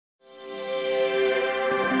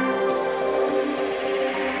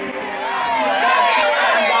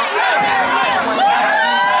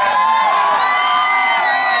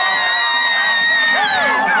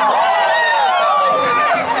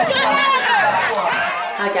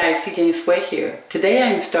Hi guys, seejanesweat here. Today I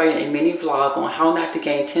am starting a mini vlog on how not to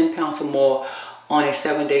gain 10 pounds or more on a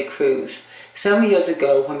 7-day cruise. 7 years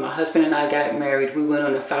ago, when my husband and I got married, we went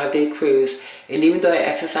on a 5-day cruise, and even though I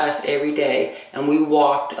exercised every day and we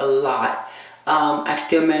walked a lot, I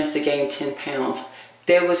still managed to gain 10 pounds.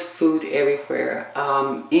 There was food everywhere,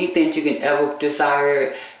 anything you can ever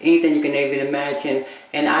desire, anything you can even imagine,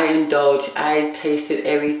 and I indulged. I tasted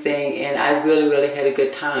everything, and I really had a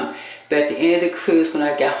good time. But at the end of the cruise, when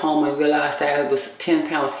I got home and realized that I was 10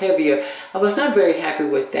 pounds heavier, I was not very happy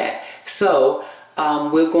with that. So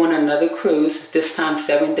we're going on another cruise, this time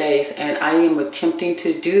 7 days, and I am attempting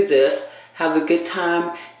to do this, have a good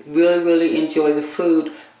time, really enjoy the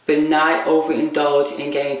food, but not overindulge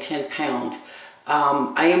and gain 10 pounds.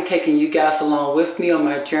 I am taking you guys along with me on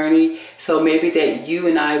my journey, so maybe that you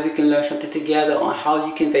and we can learn something together on how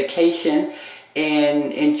you can vacation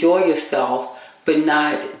and enjoy yourself, but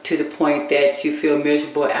not to the point that you feel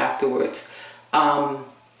miserable afterwards.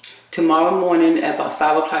 Tomorrow morning at about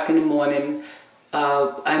 5 o'clock in the morning,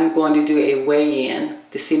 I'm going to do a weigh-in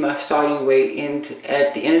to see my starting weight, and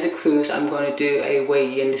at the end of the cruise I'm going to do a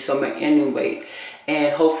weigh-in to show my ending weight,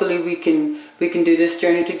 and hopefully we can do this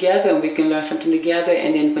journey together and we can learn something together.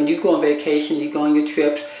 And then when you go on vacation, you go on your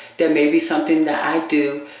trips, there may be something that I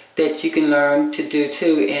do that you can learn to do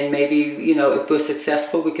too, and maybe, you know, if we're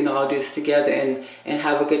successful, we can all do this together and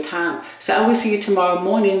have a good time. So I will see you tomorrow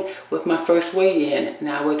morning with my first weigh-in, and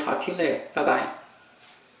I will talk to you later. Bye-bye.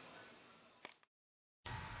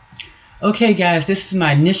 Okay guys, this is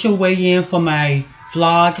my initial weigh-in for my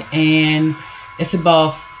vlog, and it's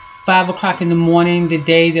about 5 o'clock in the morning, the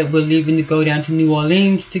day that we're leaving to go down to New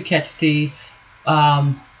Orleans to catch the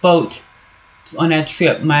boat on that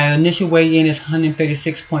trip. My initial weigh-in is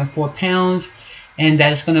 136.4 pounds, and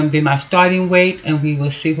that is going to be my starting weight, and we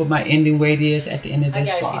will see what my ending weight is at the end of this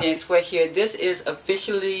vlog. Hi guys, seejanesweat here. This is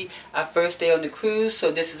officially our first day on the cruise,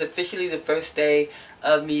 so this is officially the first day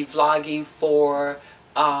of me vlogging for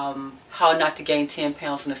how not to gain 10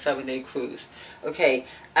 pounds on a 7-day cruise. Okay,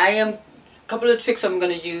 a couple of tricks I'm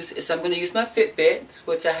going to use is I'm going to use my Fitbit,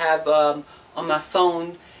 which I have on my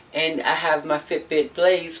phone, and I have my Fitbit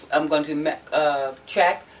Blaze. I'm going to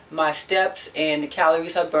track my steps and the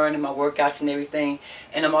calories I burn and my workouts and everything,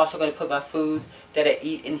 and I'm also going to put my food that I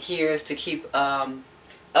eat in here to keep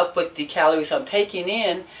up with the calories I'm taking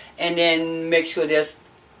in, and then make sure there's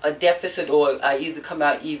a deficit or I either come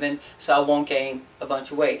out even, so I won't gain a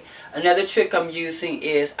bunch of weight. Another trick I'm using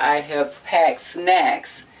is I have packed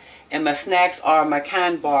snacks, and my snacks are my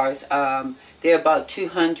Kind bars. They're about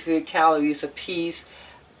 200 calories a piece.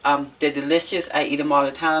 They're delicious. I eat them all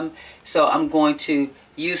the time. So I'm going to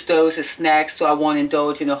use those as snacks, so I won't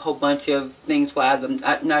indulge in a whole bunch of things while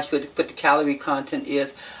I'm not sure what the calorie content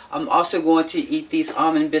is. I'm also going to eat these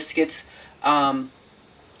almond biscuits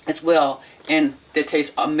as well, and they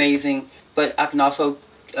taste amazing, but I can also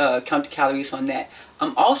count the calories on that.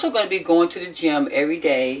 I'm also going to be going to the gym every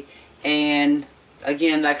day, and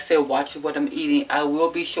again, like I said, watch what I'm eating. I will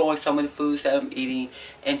be showing some of the foods that I'm eating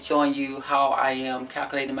and showing you how I am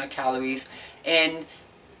calculating my calories. And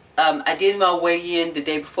I did my weigh-in the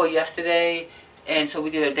day before yesterday, and so we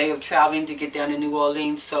did a day of traveling to get down to New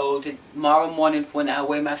Orleans. So tomorrow morning when I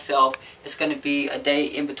weigh myself, it's going to be a day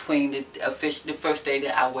in between the first day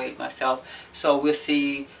that I weighed myself. So we'll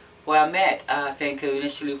see where I'm at. I think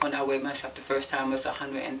initially when I weighed myself the first time was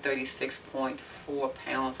 136.4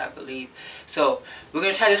 pounds, I believe. So we're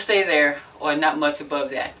going to try to stay there or not much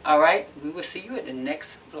above that. Alright, we will see you at the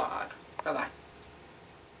next vlog. Bye-bye.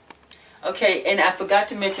 Okay, and I forgot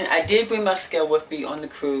to mention, I did bring my scale with me on the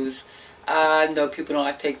cruise. I know people don't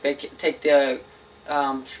like to take their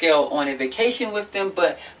scale on a vacation with them,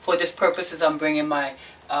 but for this purposes I'm bringing my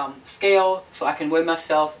scale so I can weigh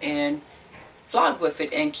myself and vlog with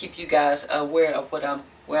it and keep you guys aware of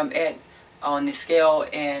where I'm at on the scale,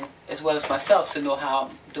 and as well as myself, to know how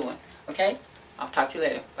I'm doing. Okay? I'll talk to you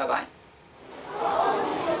later. Bye-bye.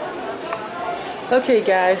 Okay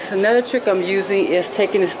guys, another trick I'm using is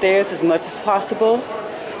taking the stairs as much as possible.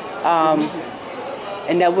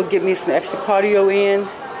 And that will give me some extra cardio in.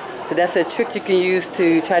 So that's a trick you can use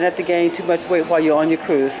to try not to gain too much weight while you're on your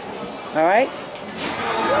cruise. Alright?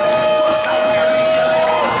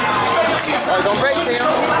 Alright, don't break, Tim.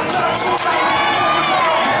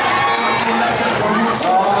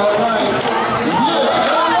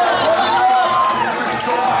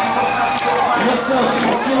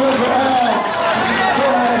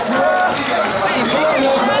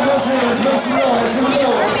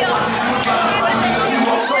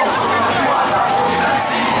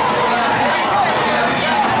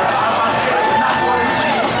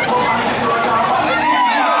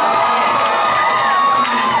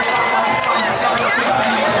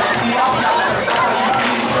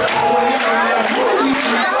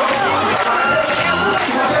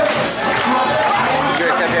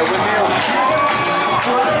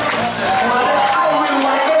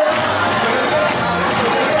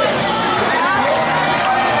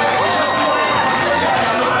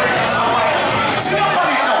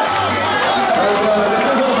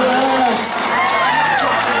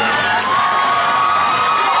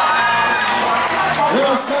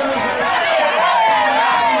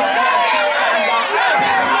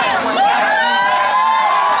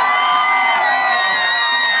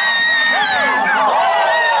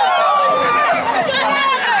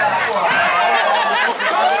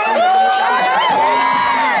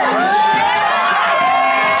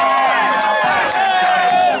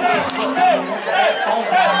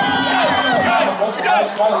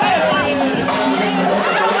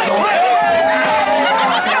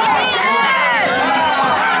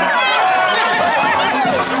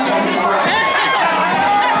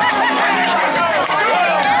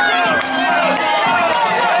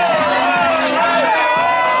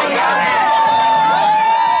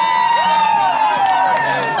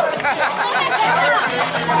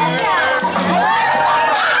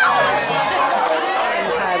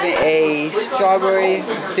 strawberry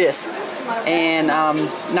bisque. And I'm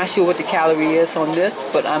not sure what the calorie is on this,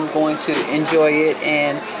 but I'm going to enjoy it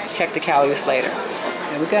and check the calories later.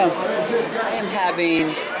 Here we go. I am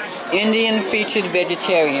having Indian featured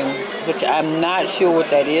vegetarian, which I'm not sure what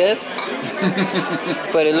that is,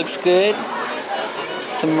 but it looks good.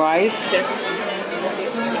 Some rice.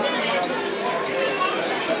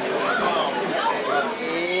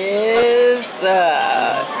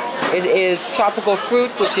 It is tropical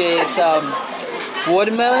fruit, which is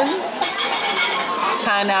watermelon,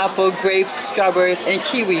 pineapple, grapes, strawberries, and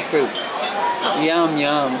kiwi fruit. Yum,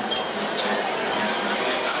 yum.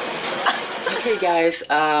 Okay guys,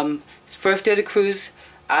 first day of the cruise,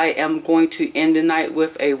 I am going to end the night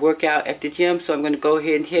with a workout at the gym. So I'm going to go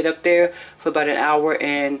ahead and head up there for about an hour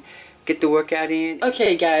and get the workout in.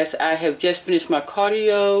 Okay guys, I have just finished my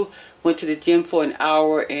cardio, went to the gym for an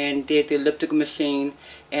hour and did the elliptical machine,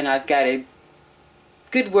 and I've got a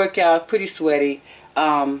good workout, pretty sweaty.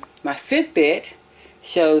 My Fitbit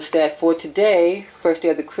shows that for today, first day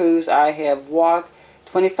of the cruise, I have walked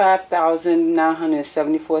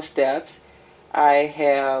 25,974 steps. I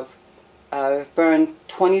have burned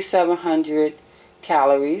 2,700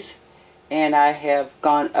 calories, and I have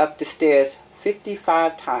gone up the stairs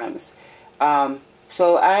 55 times.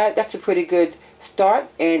 So that's a pretty good start,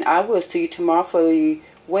 and I will see you tomorrow for the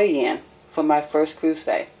weigh-in for my first cruise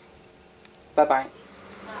day. Bye-bye.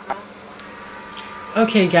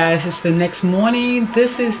 Okay guys, it's the next morning.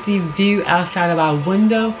 This is the view outside of our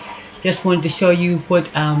window. Just wanted to show you what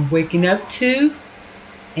I'm waking up to,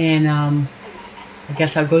 and I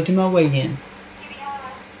guess I'll go do my weigh-in.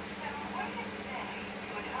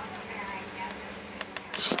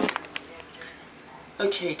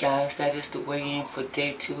 Okay guys, that is the weigh-in for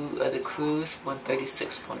day 2 of the cruise,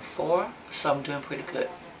 136.4, so I'm doing pretty good.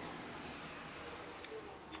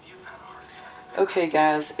 Okay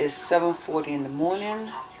guys, it's 7:40 in the morning,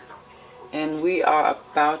 and we are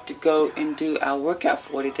about to go and do our workout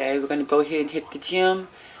for today. We're going to go ahead and hit the gym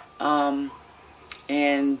and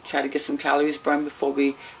try to get some calories burned before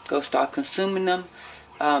we go start consuming them.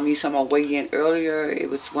 You saw my weigh-in earlier, it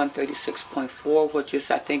was 136.4, which is,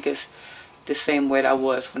 I think, is the same weight I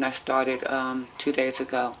was when I started 2 days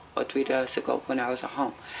ago or 3 days ago when I was at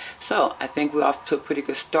home. So I think we're off to a pretty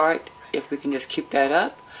good start if we can just keep that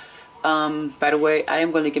up. By the way, I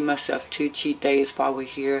am going to give myself 2 cheat days while we're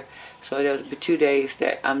here. So there'll be 2 days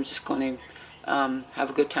that I'm just going to have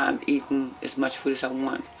a good time eating as much food as I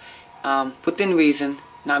want. Within reason,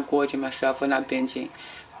 not gorging myself or not binging.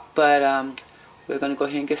 But we're going to go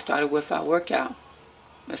ahead and get started with our workout.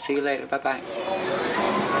 I'll see you later. Bye-bye.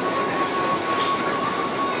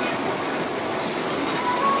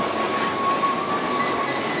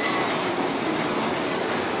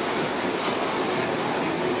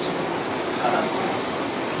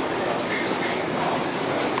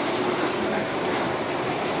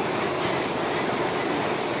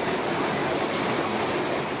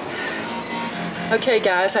 Okay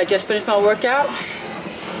guys, I just finished my workout.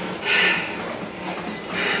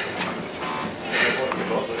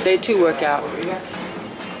 Day 2 workout.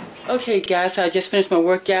 Okay guys, I just finished my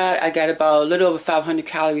workout. I got about a little over 500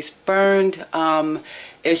 calories burned.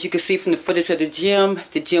 As you can see from the footage of the gym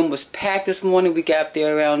was packed this morning. We got up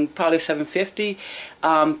there around probably 7:50,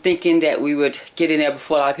 thinking that we would get in there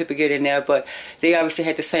before a lot of people get in there, but they obviously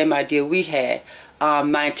had the same idea we had.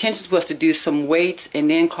 My intentions was to do some weights and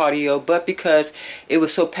then cardio, but because it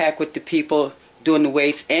was so packed with the people doing the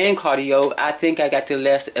weights and cardio, I think I got the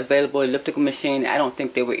less available elliptical machine. I don't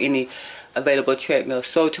think there were any available treadmills.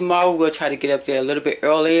 So tomorrow we'll try to get up there a little bit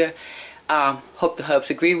earlier. Hope the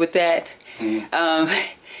hubs agree with that.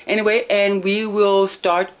 Anyway, and we will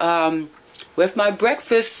start with my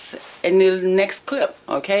breakfast in the next clip.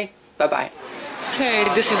 Okay, bye-bye. Okay,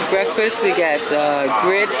 this is breakfast. We got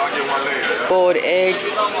grits, boiled eggs,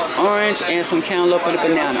 orange, and some cantaloupe and a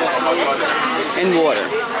banana, and water.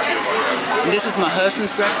 And this is my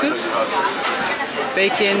husband's breakfast.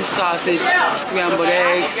 Bacon, sausage, scrambled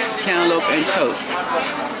eggs, cantaloupe, and toast.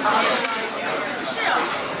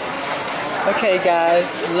 Okay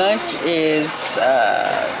guys, lunch is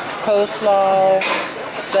coleslaw,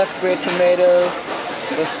 stuffed red tomatoes,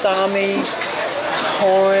 balsamic,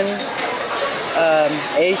 corn,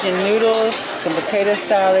 Asian noodles, some potato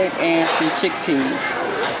salad, and some chickpeas.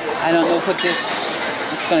 I don't know what this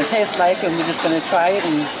is going to taste like, and we're just going to try it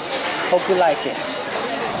and hope we like it.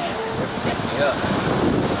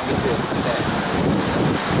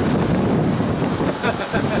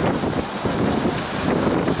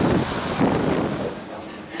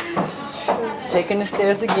 Taking the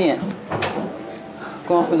stairs again.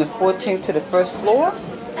 Going from the 14th to the 1st floor.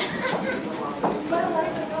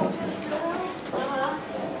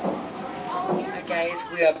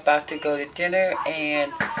 we are about to go to dinner,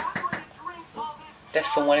 and there's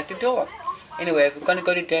someone at the door. Anyway, we're going to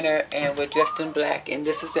go to dinner, and we're dressed in black, and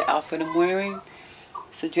this is the outfit I'm wearing.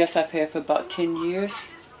 It's a dress I've had for about 10 years,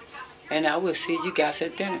 and I will see you guys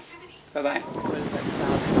at dinner. Bye-bye.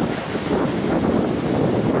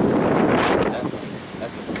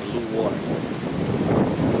 That's blue water.